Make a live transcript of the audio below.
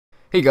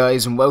Hey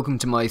guys, and welcome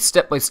to my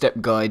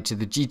step-by-step guide to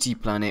the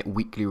GTPlanet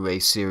weekly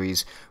race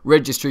series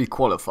registry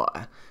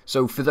qualifier.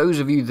 So for those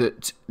of you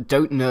that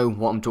don't know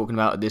what I'm talking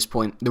about at this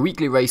point, the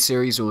weekly race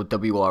series, or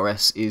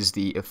WRS, is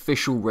the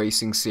official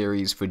racing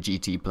series for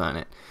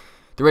GTPlanet.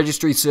 The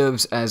registry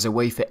serves as a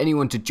way for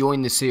anyone to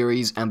join the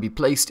series and be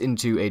placed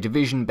into a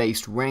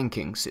division-based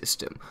ranking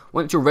system.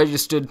 Once you're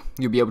registered,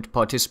 you'll be able to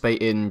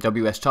participate in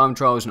WS time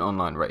trials and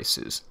online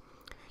races.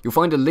 You'll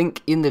find a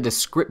link in the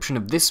description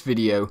of this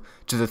video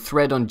to the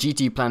thread on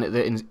GTPlanet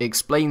that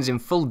explains in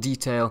full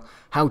detail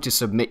how to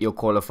submit your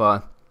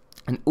qualifier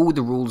and all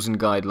the rules and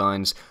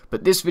guidelines,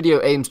 but this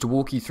video aims to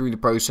walk you through the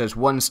process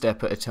one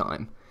step at a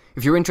time.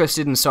 If you're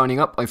interested in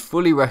signing up, I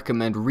fully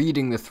recommend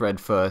reading the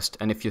thread first,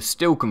 and if you're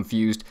still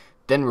confused,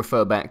 then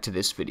refer back to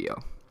this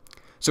video.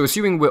 So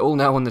assuming we're all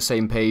now on the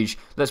same page,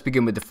 let's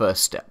begin with the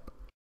first step.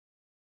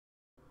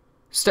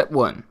 Step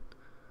 1.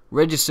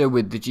 Register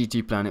with the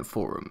GTPlanet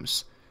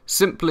forums.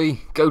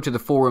 Simply go to the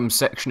forums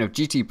section of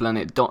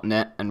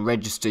gtplanet.net and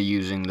register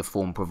using the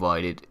form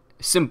provided.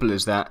 Simple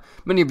as that.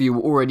 Many of you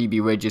will already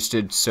be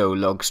registered, so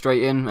log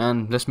straight in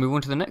and let's move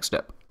on to the next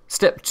step.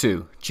 Step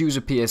 2. Choose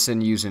a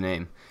PSN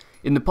username.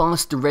 In the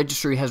past, the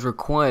registry has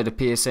required a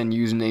PSN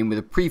username with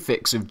a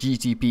prefix of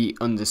GTP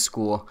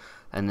underscore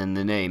and then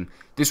the name.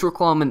 This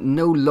requirement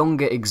no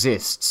longer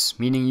exists,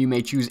 meaning you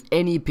may choose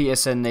any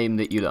PSN name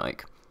that you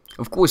like.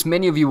 Of course,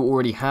 many of you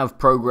already have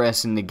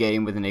progress in the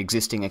game with an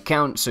existing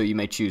account, so you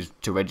may choose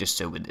to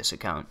register with this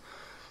account.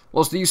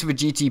 Whilst the use of a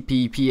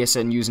GTP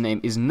PSN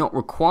username is not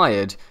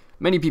required,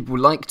 many people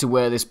like to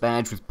wear this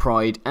badge with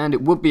pride, and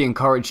it would be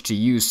encouraged to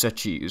use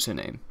such a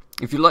username.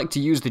 If you'd like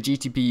to use the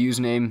GTP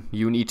username,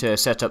 you'll need to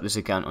set up this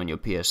account on your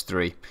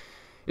PS3.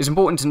 It's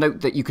important to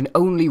note that you can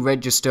only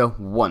register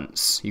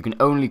once. You can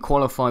only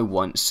qualify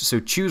once, so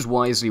choose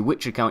wisely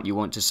which account you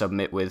want to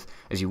submit with,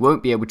 as you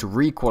won't be able to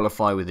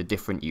re-qualify with a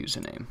different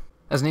username.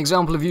 As an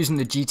example of using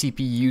the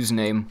GTP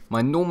username,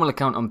 my normal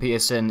account on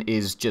PSN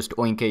is just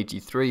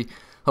oink83,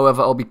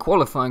 however I'll be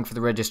qualifying for the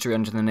registry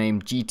under the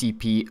name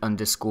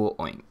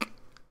GTP_oink.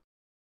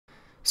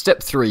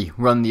 Step 3.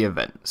 Run the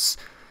events.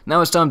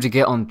 Now it's time to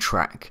get on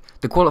track.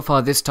 The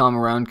qualifier this time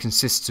around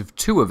consists of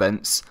 2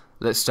 events.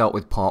 Let's start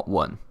with part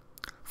 1.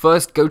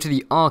 First, go to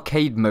the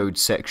arcade mode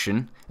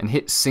section and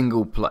hit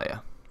single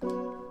player.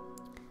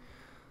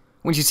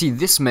 Once you see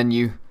this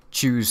menu,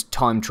 choose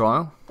time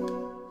trial.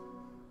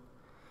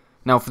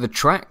 Now for the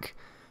track,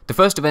 the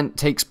first event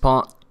takes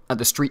part at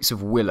the streets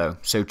of Willow,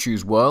 so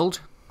choose world.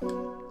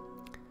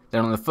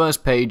 Then on the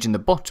first page in the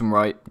bottom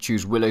right,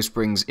 choose Willow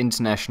Springs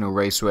International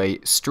Raceway,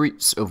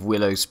 Streets of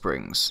Willow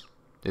Springs.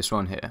 This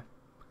one here.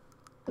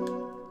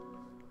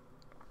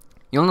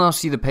 You'll now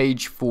see the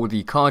page for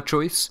the car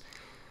choice.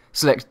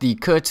 Select the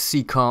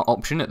courtesy car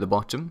option at the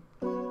bottom,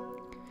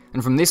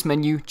 and from this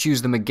menu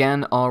choose the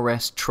McGann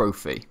RS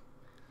Trophy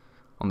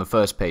on the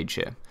first page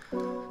here.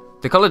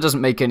 The colour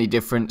doesn't make any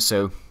difference,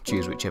 so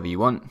choose whichever you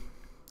want.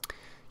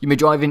 You may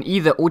drive in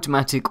either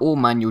automatic or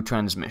manual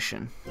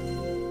transmission.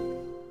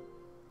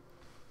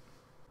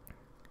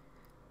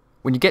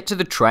 When you get to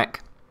the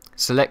track,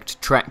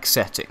 select track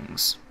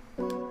settings.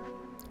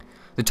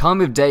 The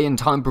time of day and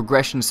time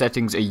progression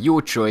settings are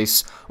your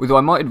choice, although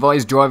I might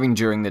advise driving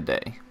during the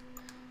day.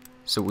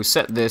 So we'll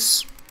set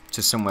this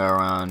to somewhere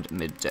around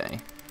midday.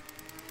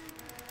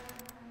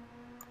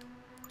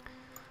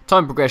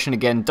 Time progression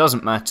again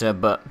doesn't matter,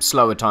 but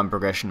slower time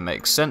progression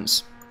makes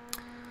sense.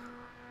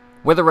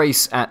 Weather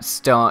race at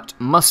start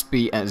must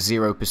be at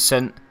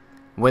 0%.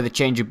 Weather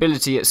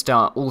changeability at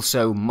start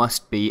also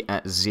must be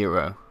at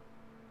 0.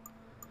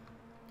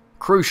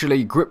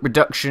 Crucially, grip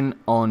reduction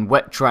on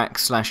wet track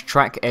 /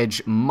 track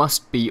edge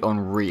must be on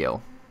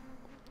real.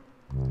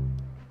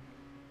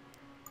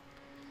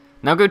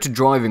 Now go to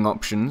driving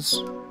options.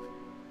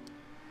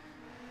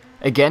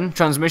 Again,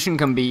 transmission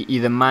can be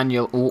either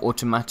manual or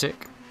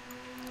automatic.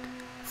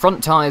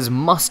 Front tyres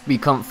must be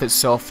comfort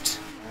soft,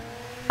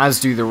 as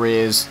do the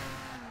rears.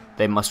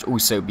 They must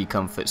also be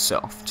comfort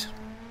soft.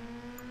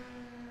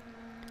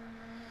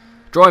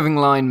 Driving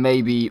line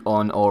may be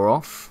on or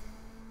off.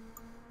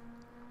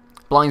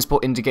 Blind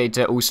spot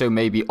indicator also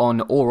may be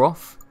on or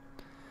off.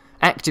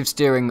 Active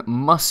steering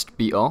must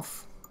be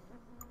off.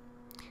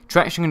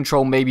 Traction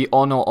control may be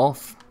on or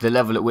off. The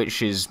level at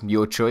which is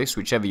your choice,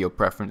 whichever your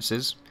preference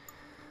is.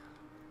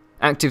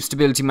 Active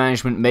stability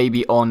management may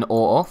be on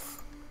or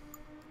off.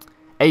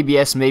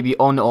 ABS may be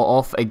on or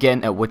off,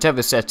 again at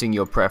whatever setting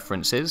your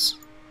preference is.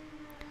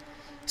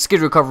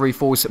 Skid recovery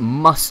force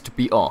must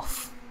be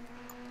off.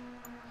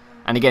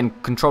 And again,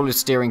 controller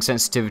steering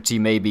sensitivity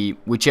may be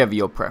whichever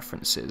your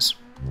preference is.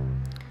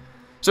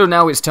 So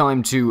now it's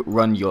time to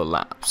run your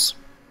laps.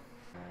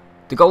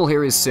 The goal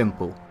here is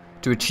simple: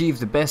 to achieve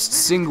the best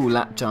single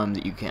lap time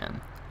that you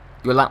can.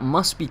 Your lap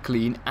must be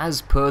clean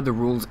as per the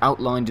rules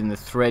outlined in the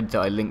thread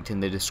that I linked in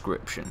the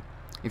description.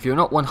 If you're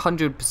not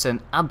 100%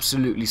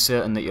 absolutely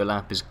certain that your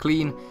lap is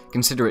clean,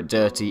 consider it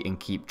dirty and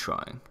keep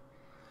trying.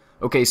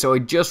 Okay, so I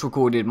just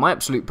recorded my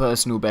absolute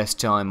personal best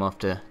time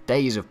after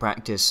days of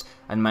practice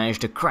and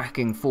managed a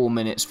cracking 4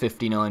 minutes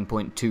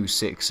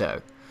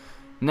 59.260.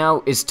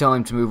 Now it's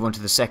time to move on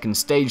to the second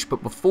stage,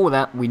 but before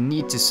that we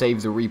need to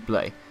save the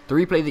replay. The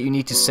replay that you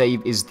need to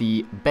save is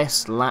the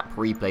best lap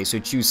replay, so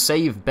choose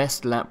save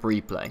best lap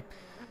replay.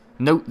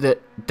 Note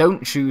that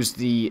don't choose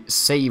the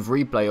save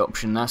replay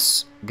option,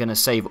 that's going to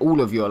save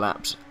all of your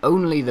laps.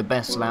 Only the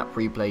best lap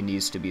replay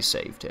needs to be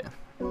saved here.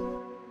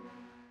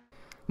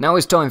 Now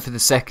it's time for the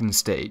second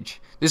stage.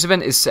 This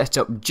event is set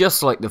up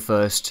just like the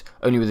first,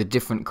 only with a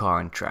different car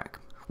and track.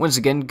 Once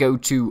again, go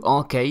to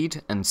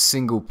Arcade and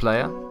Single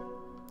Player.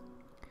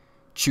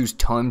 Choose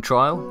Time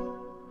Trial.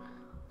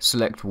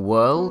 Select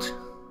World.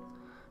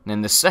 And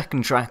then the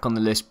second track on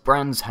the list,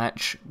 Brands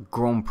Hatch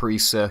Grand Prix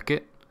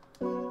Circuit.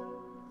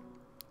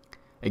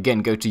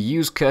 Again, go to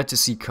Use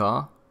Courtesy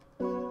Car.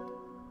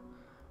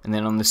 And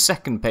then on the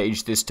second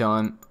page this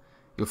time,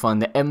 you'll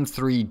find the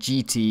M3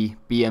 GT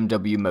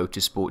BMW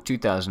Motorsport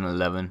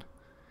 2011.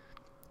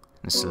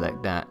 And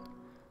select that.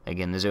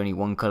 Again, there's only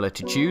one colour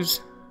to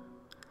choose.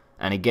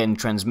 And again,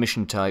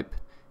 transmission type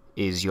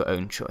is your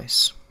own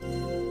choice.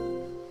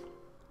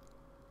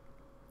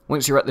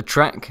 Once you're at the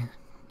track,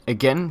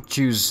 again,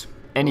 choose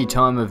any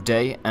time of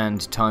day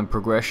and time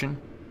progression.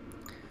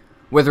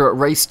 Weather at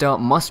race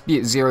start must be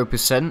at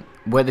 0%,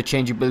 weather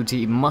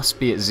changeability must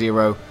be at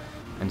 0,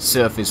 and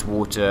surface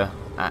water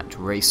at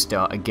race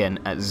start again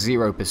at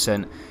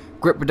 0%.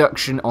 Grip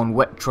reduction on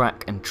wet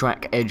track and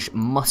track edge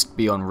must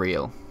be on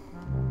real.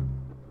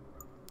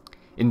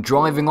 In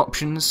driving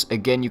options,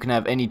 again you can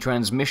have any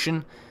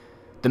transmission,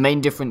 the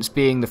main difference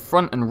being the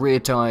front and rear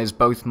tyres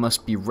both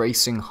must be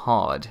racing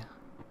hard.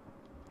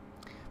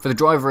 For the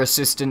driver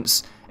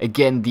assistance,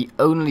 again the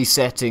only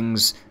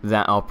settings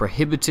that are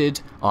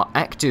prohibited are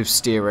active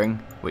steering,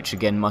 which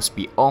again must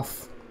be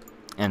off,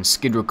 and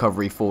skid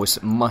recovery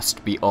force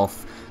must be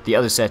off. The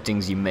other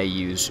settings you may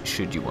use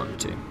should you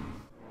want to.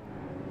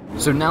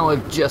 So now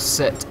I've just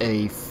set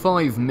a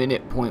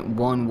 5-minute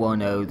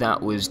 .110,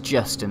 that was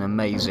just an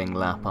amazing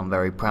lap, I'm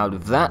very proud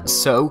of that.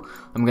 So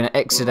I'm going to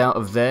exit out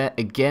of there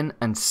again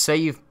and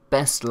save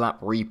best lap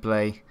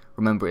replay.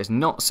 Remember, it's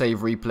not save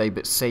replay,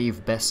 but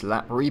save best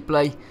lap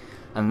replay.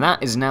 And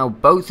that is now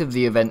both of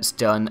the events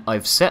done.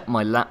 I've set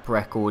my lap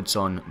records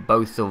on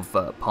both of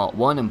part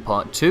 1 and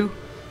part 2.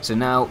 So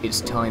now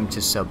it's time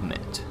to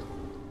submit.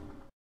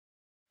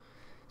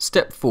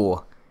 Step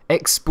 4.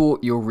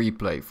 Export your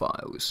replay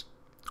files.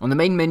 On the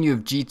main menu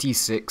of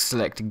GT6,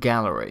 select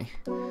Gallery.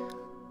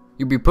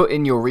 You'll be put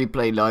in your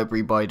replay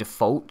library by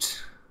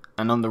default.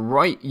 And on the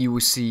right, you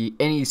will see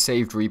any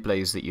saved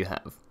replays that you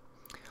have.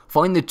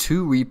 Find the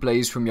 2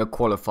 replays from your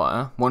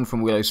qualifier, one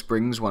from Willow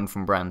Springs, one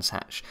from Brands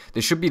Hatch.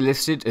 They should be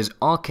listed as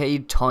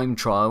Arcade Time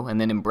Trial and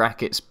then in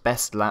brackets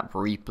Best Lap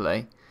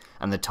Replay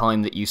and the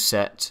time that you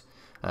set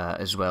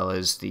as well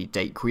as the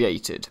date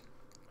created.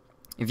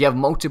 If you have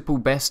multiple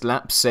best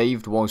laps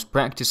saved whilst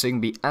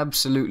practicing, be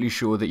absolutely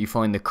sure that you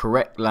find the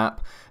correct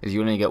lap as you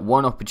only get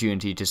one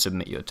opportunity to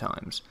submit your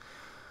times.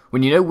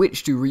 When you know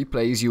which 2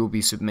 replays you will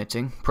be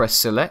submitting, press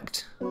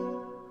Select.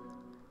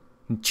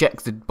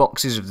 Check the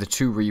boxes of the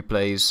 2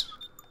 replays,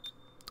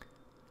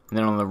 and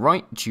then on the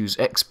right choose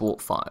Export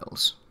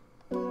Files.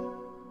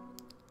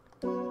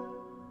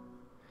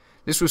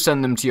 This will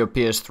send them to your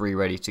PS3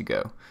 ready to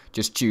go.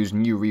 Just choose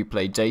New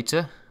Replay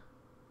Data.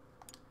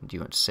 Do you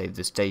want to save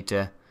this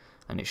data?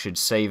 And it should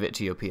save it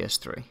to your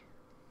PS3.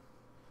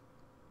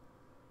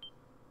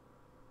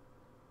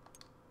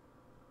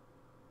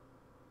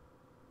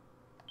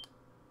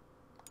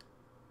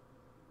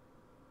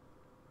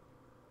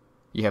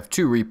 You have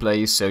 2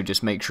 replays, so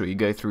just make sure you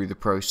go through the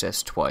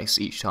process twice.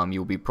 Each time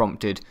you'll be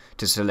prompted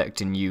to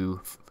select a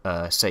new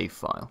save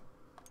file.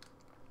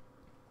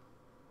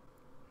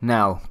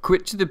 Now,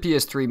 quit to the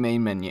PS3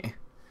 main menu,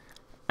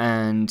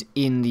 and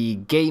in the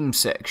Game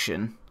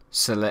section,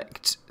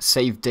 select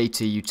Save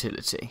Data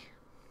Utility,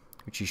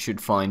 which you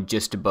should find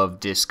just above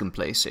Disk and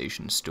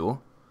PlayStation Store.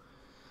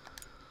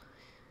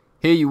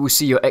 Here you will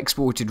see your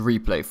exported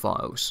replay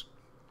files.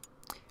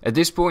 At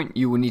this point,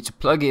 you will need to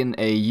plug in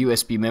a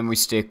USB memory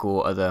stick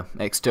or other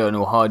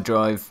external hard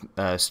drive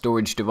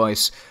storage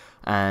device,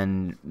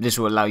 and this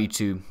will allow you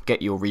to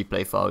get your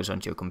replay files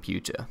onto your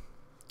computer.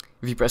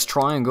 If you press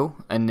triangle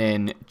and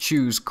then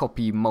choose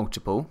Copy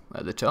Multiple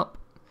at the top,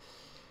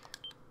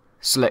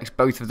 select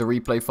both of the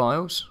replay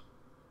files.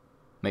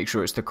 Make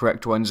sure it's the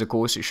correct ones, of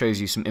course. It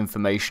shows you some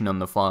information on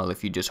the file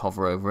if you just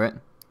hover over it.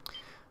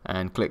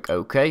 And click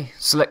OK.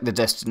 Select the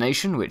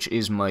destination, which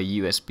is my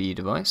USB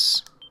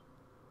device.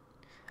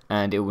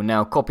 And it will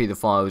now copy the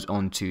files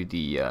onto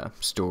the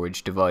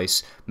storage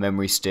device,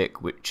 memory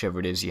stick, whichever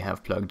it is you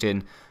have plugged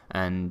in,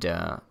 and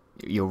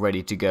you're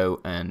ready to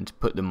go and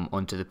put them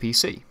onto the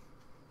PC.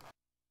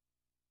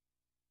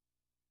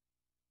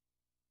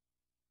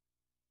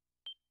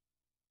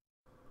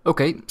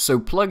 Okay, so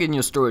plug in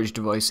your storage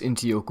device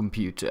into your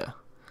computer.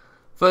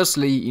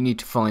 Firstly, you need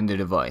to find the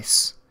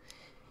device.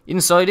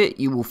 Inside it,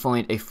 you will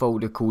find a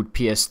folder called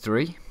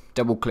PS3.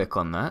 Double click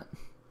on that.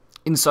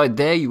 Inside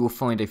there, you will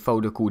find a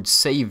folder called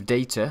Save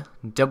Data.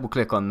 Double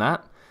click on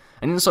that.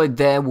 and inside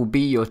there will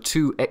be your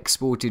 2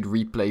 exported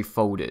replay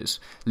folders.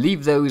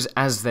 Leave those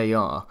as they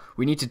are.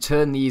 We need to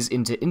turn these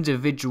into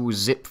individual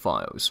zip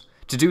files.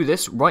 To do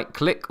this, right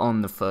click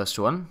on the first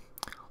one,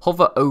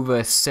 hover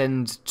over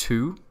send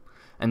to,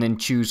 and then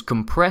choose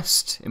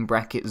compressed in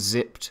bracket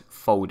zipped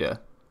folder.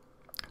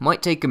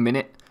 Might take a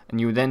minute, and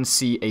you will then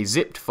see a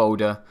zipped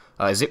folder,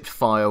 zipped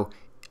file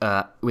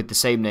with the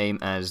same name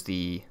as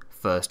the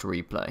first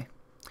replay.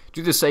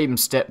 Do the same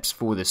steps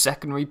for the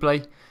second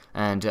replay,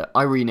 and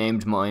I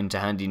renamed mine to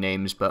handy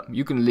names, but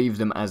you can leave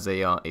them as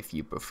they are if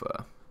you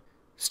prefer.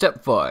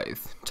 Step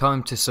 5.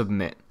 Time to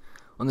submit.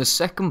 On the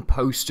second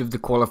post of the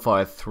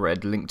Qualifier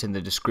thread linked in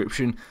the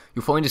description,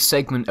 you'll find a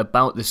segment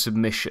about the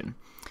submission.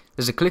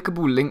 There's a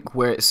clickable link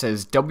where it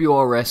says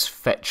WRS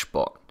Fetch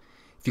Bot.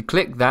 If you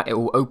click that, it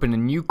will open a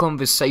new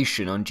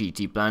conversation on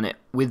GTPlanet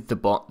with the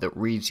bot that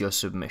reads your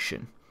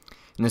submission.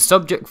 In the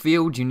subject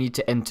field, you need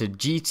to enter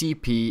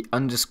GTP_WRS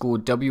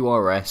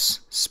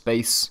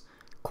space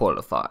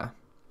Qualifier.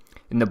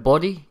 In the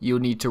body, you'll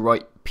need to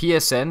write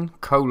PSN :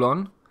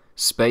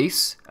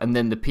 space and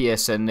then the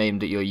PSN name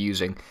that you're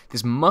using.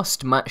 This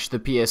must match the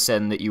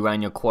PSN that you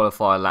ran your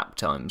qualifier lap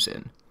times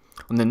in.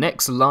 On the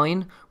next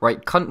line,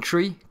 write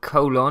country :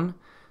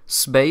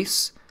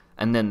 space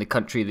and then the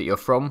country that you're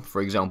from. For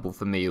example,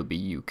 for me it would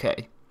be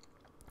UK.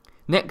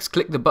 Next,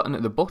 click the button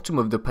at the bottom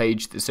of the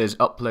page that says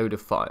upload a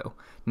file.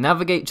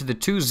 Navigate to the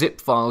 2 zip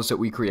files that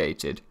we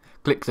created.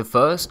 Click the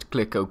first,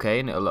 click OK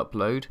and it'll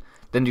upload.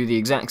 Then do the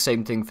exact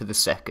same thing for the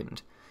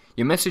second.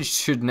 Your message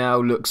should now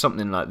look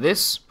something like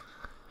this.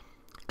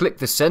 Click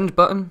the send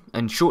button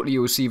and shortly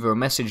you'll receive a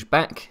message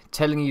back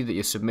telling you that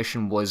your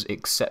submission was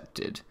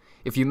accepted.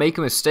 If you make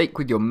a mistake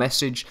with your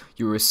message,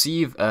 you'll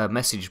receive a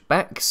message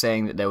back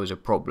saying that there was a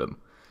problem.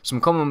 Some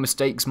common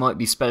mistakes might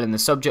be spelling the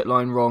subject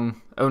line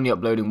wrong, only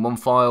uploading one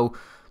file,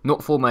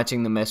 not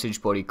formatting the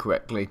message body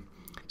correctly.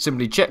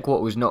 Simply check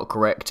what was not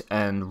correct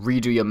and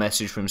redo your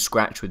message from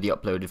scratch with the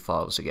uploaded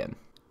files again.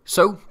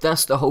 So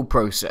that's the whole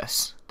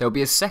process. There will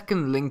be a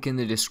second link in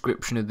the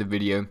description of the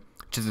video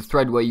to the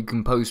thread where you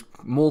can post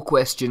more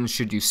questions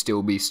should you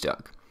still be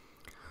stuck.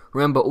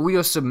 Remember, all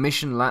your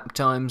submission lap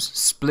times,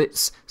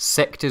 splits,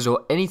 sectors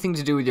or anything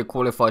to do with your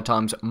qualifier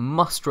times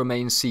must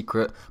remain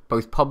secret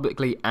both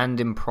publicly and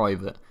in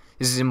private.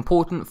 This is an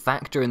important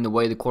factor in the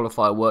way the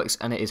qualifier works,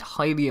 and it is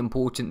highly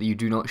important that you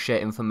do not share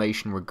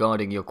information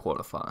regarding your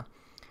qualifier.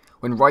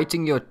 When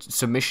writing your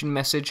submission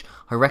message,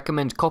 I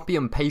recommend copy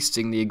and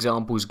pasting the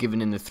examples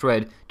given in the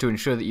thread to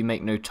ensure that you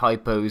make no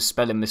typos,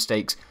 spelling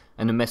mistakes,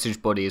 and the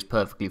message body is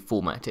perfectly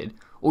formatted.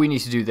 All you need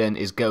to do then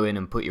is go in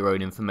and put your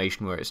own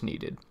information where it's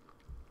needed.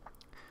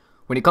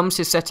 When it comes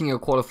to setting your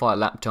qualifier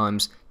lap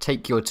times,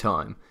 take your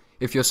time.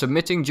 If you're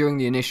submitting during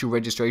the initial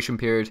registration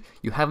period,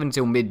 you have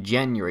until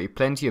mid-January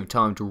plenty of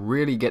time to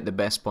really get the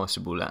best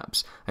possible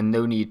laps, and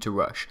no need to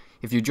rush.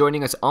 If you're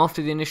joining us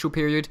after the initial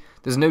period,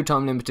 there's no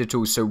time limit at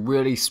all, so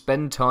really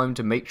spend time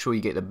to make sure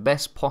you get the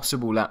best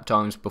possible lap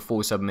times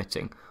before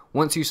submitting.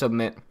 Once you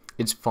submit,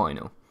 it's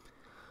final.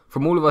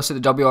 From all of us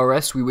at the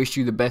WRS, we wish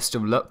you the best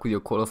of luck with your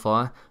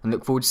qualifier and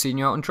look forward to seeing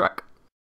you out on track.